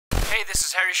Hey, this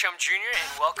is Shum Jr.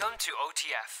 and welcome to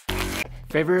OTF.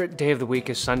 Favorite day of the week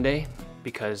is Sunday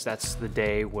because that's the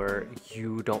day where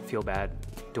you don't feel bad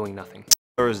doing nothing.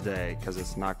 Thursday, because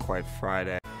it's not quite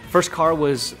Friday. First car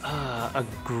was a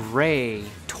gray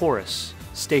Taurus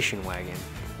station wagon,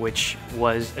 which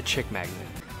was a chick magnet.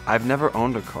 I've never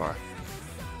owned a car,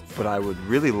 but I would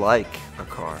really like a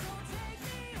car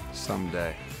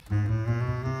someday.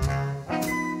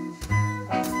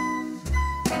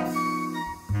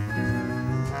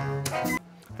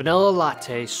 Vanilla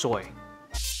latte, soy.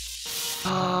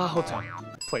 Hotel.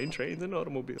 Plane, trains, and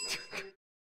automobiles.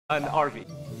 An RV.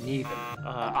 Neither.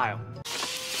 Aisle.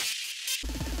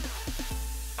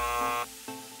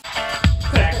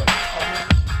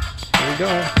 There we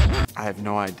go. I have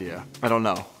no idea. I don't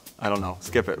know.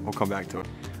 Skip it. We'll come back to it.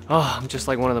 Oh, I'm just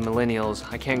like one of the millennials.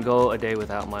 I can't go a day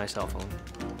without my cell phone.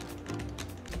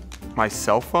 My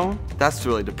cell phone? That's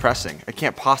really depressing. It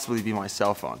can't possibly be my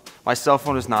cell phone. My cell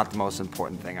phone is not the most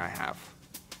important thing I have.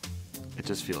 It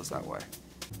just feels that way.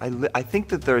 I think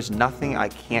that there's nothing I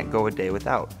can't go a day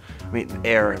without. I mean,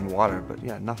 air and water, but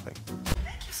yeah, nothing.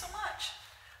 Thank you so much.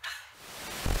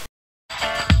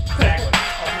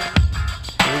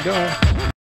 There we go.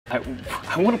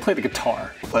 I want to play the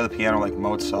guitar. Play the piano like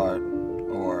Mozart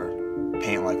or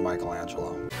paint like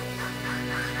Michelangelo.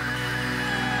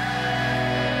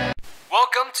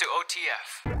 Welcome to OTF.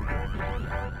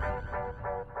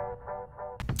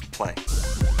 Play.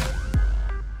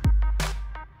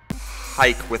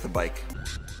 Hike with a bike.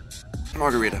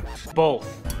 Margarita. Both.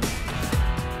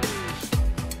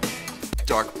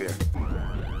 Dark beer.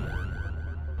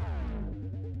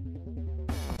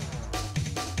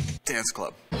 Dance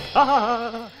club.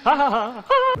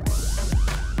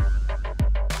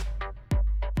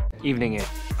 Evening it.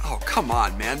 Oh, come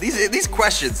on, man. These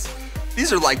questions,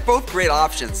 these are like both great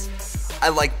options. I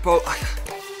like both.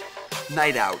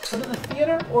 Night out. A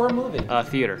theater or a movie?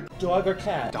 Theater. Dog or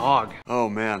cat? Dog. Oh,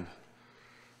 man.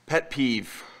 Pet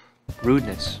peeve.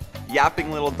 Rudeness. Yapping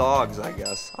little dogs, I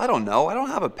guess. I don't know. I don't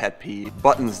have a pet peeve.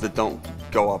 Buttons that don't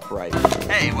go up right.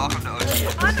 Hey, welcome to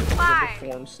OTF. On the fly.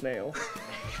 Form snail.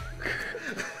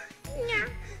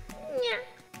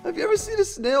 Have you ever seen a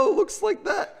snail that looks like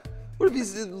that? What if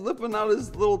he's lipping out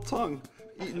his little tongue,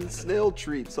 eating snail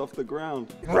treats off the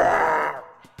ground?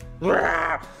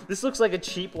 This looks like a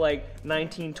cheap, like,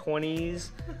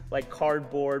 1920s, like,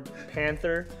 cardboard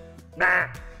panther.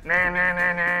 That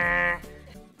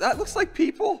looks like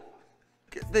people.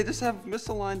 They just have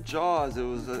misaligned jaws. It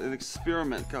was an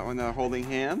experiment when they're holding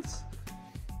hands.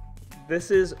 This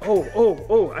is,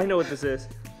 oh, I know what this is.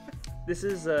 This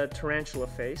is a tarantula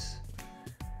face.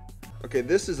 Okay,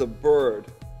 this is a bird.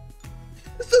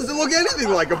 This doesn't look anything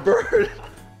like a bird.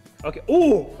 Okay,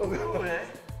 ooh!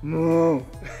 No.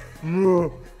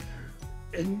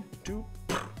 Into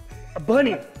a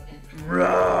bunny.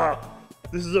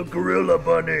 This is a gorilla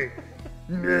bunny.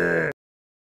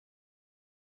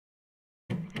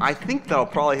 I think that I'll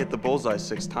probably hit the bullseye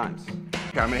 6 times.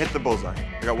 Okay, I'm gonna hit the bullseye.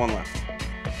 I got one left.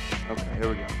 Okay, here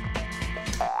we go.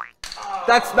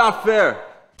 That's not fair.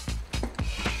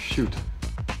 Shoot.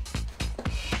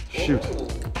 Shoot.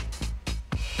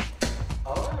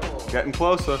 Getting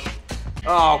closer.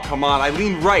 Oh, come on, I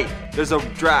leaned right. There's a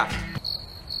draft.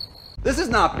 This is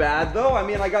not bad though. I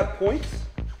mean, I got points.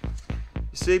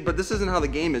 You see, but this isn't how the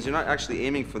game is. You're not actually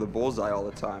aiming for the bullseye all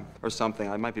the time or something.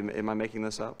 Am I making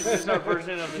this up? This is our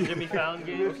version of the Jimmy Fallon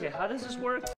game. Okay, how does this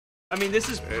work? I mean, this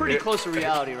is pretty close to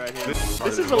reality right here.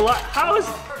 This is a lot. How is?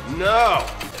 No!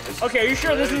 Okay, are you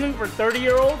sure this isn't for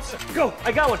 30-year-olds? Go!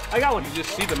 I got one. You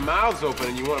just see the mouths open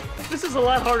and you want to This is a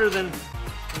lot harder than.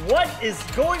 What is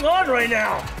going on right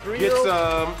now? get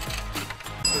some.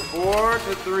 4 to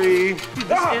 3.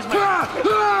 This is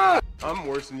my. I'm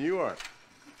worse than you are.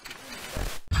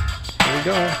 There we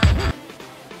go.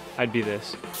 I'd be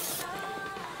this.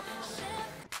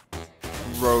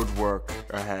 Road work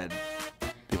ahead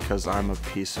because I'm a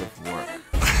piece of work.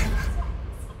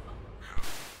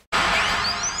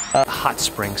 Hot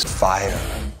Springs. Fire.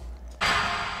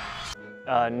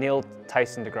 Neil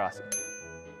Tyson deGrasse.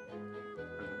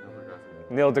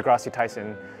 Neil deGrasse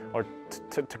Tyson, or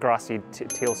deGrasse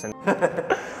Thielsen.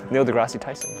 Neil deGrasse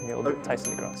Tyson. Neil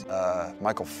Tyson deGrasse.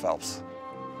 Michael Phelps.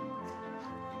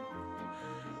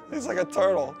 He's like a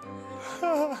turtle.